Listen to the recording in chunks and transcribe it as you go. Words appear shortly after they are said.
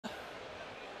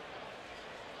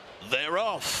They're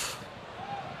off.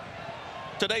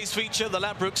 Today's feature, the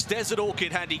Ladbrokes Desert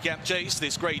Orchid Handicap Chase.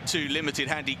 This Grade 2 limited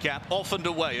handicap off and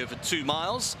away over 2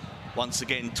 miles. Once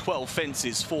again, 12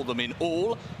 fences for them in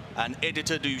all. And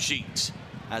Editor du Gite,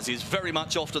 as is very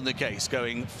much often the case,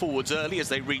 going forwards early as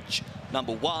they reach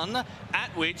number 1,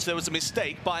 at which there was a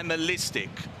mistake by Melistic.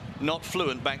 Not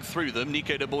fluent back through them.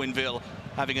 Nico de Boinville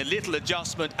having a little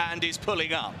adjustment and is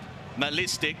pulling up.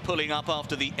 Melistic pulling up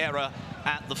after the error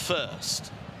at the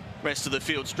first. Rest of the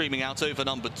field streaming out over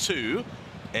number 2.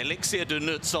 Elixir de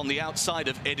Nuts on the outside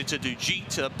of Editor du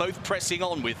Gite, both pressing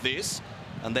on with this,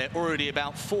 and they're already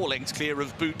about 4 lengths clear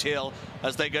of Boot Hill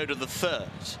as they go to the third.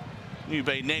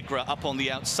 Nube Negra up on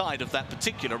the outside of that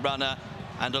particular runner,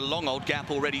 and a long old gap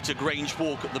already to Grange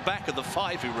Walk at the back of the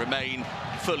 5 who remain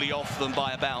fully off them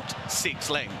by about 6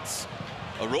 lengths.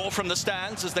 A roar from the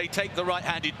stands as they take the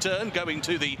right-handed turn, going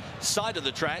to the side of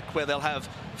the track where they'll have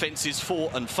fences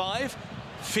 4 and 5,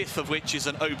 5th of which is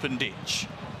an open ditch.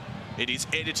 It is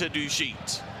Editor du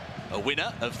Gite, a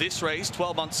winner of this race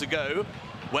 12 months ago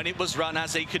when it was run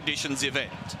as a conditions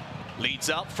event. Leads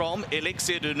up from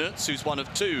Elixir de Nuts, who's one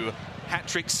of 2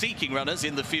 hat-trick seeking runners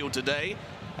in the field today,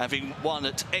 having won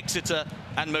at Exeter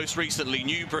and most recently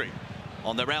Newbury.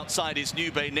 On their outside is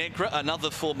Nube Negra, another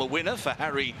former winner for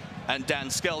Harry and Dan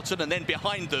Skelton, and then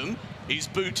behind them is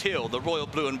Boot Hill, the Royal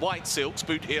Blue and White Silks.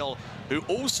 Boot Hill, who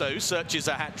also searches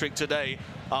a hat-trick today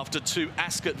after 2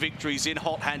 Ascot victories in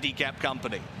hot handicap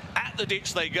company. At the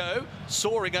ditch they go,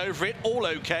 soaring over it, all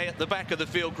okay. At the back of the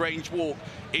field, Grange Walk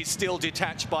is still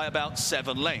detached by about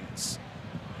 7 lengths.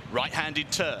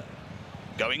 Right-handed turn.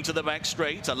 Going to the back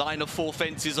straight, a line of 4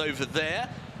 fences over there.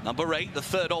 Number 8, the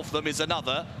third of them, is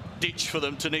another ditch for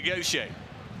them to negotiate.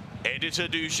 Editor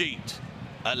du Gite,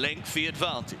 a lengthy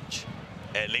advantage.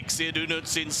 Elixir de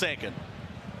Nuts in second.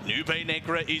 Nube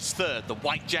Negra is third, the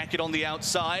white jacket on the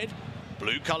outside.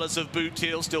 Blue colours of Boot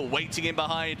Hill still waiting in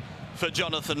behind for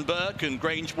Jonathan Burke, and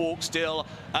Grange Walk still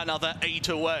another 8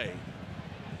 away.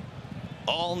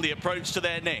 On the approach to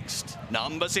their next.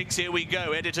 Number 6, here we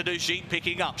go. Editor du Gite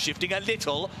picking up, shifting a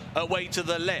little away to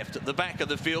the left. At the back of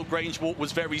the field, Grange Walk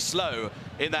was very slow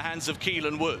in the hands of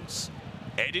Keelan Woods.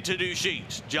 Editor du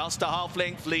Gite, just a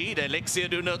half-length lead. Elixir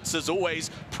de Nuts has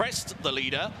always pressed the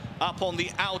leader up on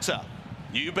the outer.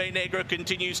 Nube Negra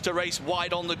continues to race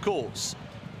wide on the course.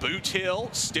 Boot Hill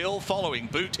still following.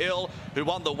 Boot Hill, who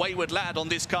won the Wayward Lad on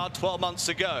this card 12 months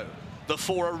ago. The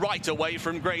 4 are right away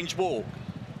from Grange Walk.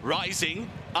 Rising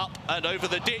up and over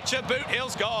the ditch, and Boot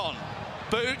Hill's gone.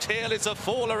 Boot Hill is a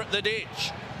faller at the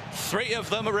ditch. 3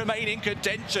 of them remain in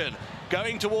contention,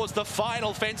 going towards the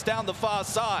final fence down the far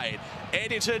side.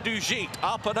 Editor du Gite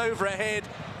up and over ahead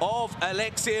of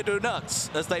Elixir de Nuts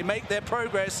as they make their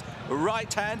progress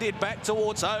right-handed back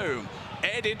towards home.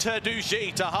 Editor du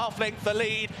Gite, a half-length the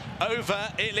lead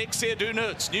over Elixir de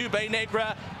Nuts. Nube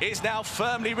Negra is now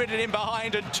firmly ridden in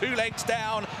behind and 2 lengths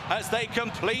down as they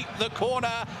complete the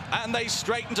corner and they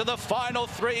straighten to the final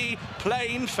 3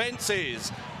 plain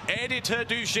fences. Editor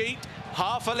du Gite,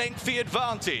 half a length the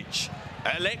advantage.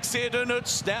 Elixir de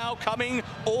Nuts now coming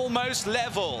almost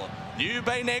level.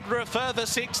 Nube Negra further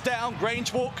 6 down.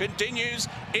 Grange Walk continues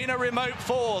in a remote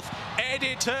 4th.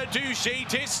 Editor du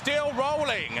Gite is still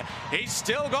rolling. He's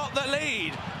still got the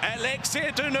lead.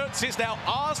 Elixir de Nuts is now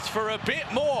asked for a bit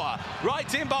more.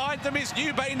 Right in behind them is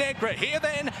Nube Negra. Here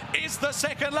then is the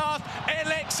second last.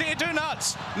 Elixir de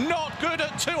Nuts not good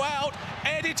at 2 out.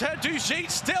 Editor du Gite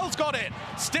still's got it.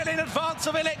 Still in advance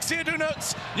of Elixir de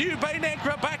Nuts. Nube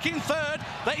Negra back in third.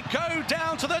 They go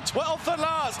down to the 12th and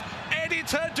last.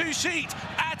 Editor du Gite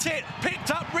at it,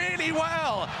 picked up really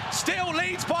well. Still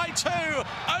leads by 2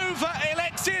 over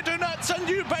Elixir de Nuts and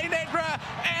Nube Negra.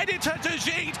 Editor du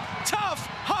Gite, tough,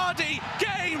 hardy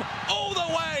game all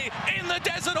the way in the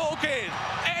Desert Orchid.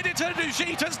 Editor du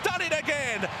Gite has done it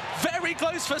again. Very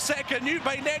close for second. Nube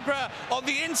Negra on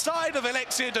the inside of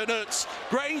Elixir de Nuts.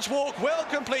 Grange Walk will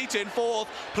complete in 4th.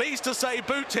 Pleased to say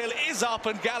Boot Hill is up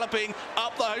and galloping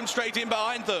up the home straight in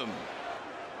behind them.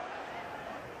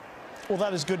 Well,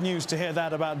 that is good news to hear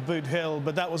that about Boot Hill,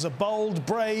 but that was a bold,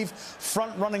 brave,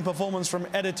 front-running performance from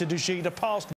Editor du Gite, a past